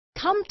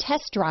Come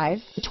test drive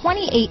the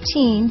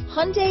 2018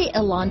 Hyundai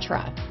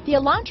Elantra. The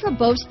Elantra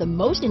boasts the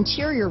most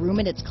interior room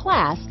in its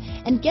class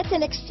and gets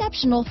an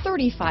exceptional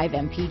 35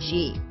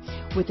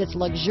 mpg. With its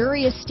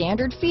luxurious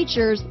standard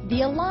features, the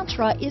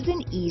Elantra is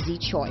an easy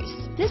choice.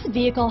 This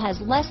vehicle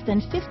has less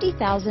than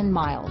 50,000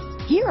 miles.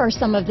 Here are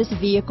some of this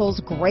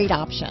vehicle's great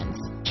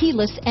options: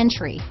 keyless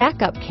entry,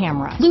 backup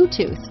camera,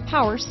 Bluetooth,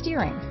 power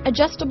steering,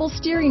 adjustable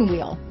steering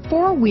wheel,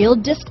 four-wheel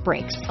disc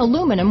brakes,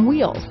 aluminum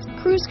wheels,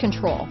 cruise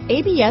control,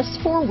 ABS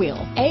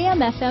four-wheel,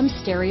 AM/FM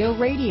stereo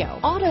radio,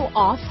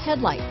 auto-off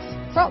headlights,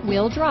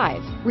 front-wheel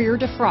drive, rear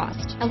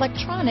defrost,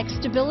 electronic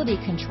stability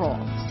control,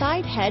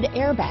 side head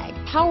airbag,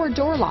 power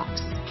door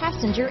locks,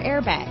 passenger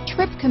airbag,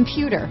 trip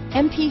computer,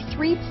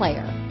 MP3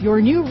 player.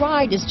 Your new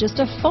ride is just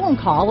a phone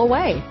call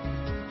away.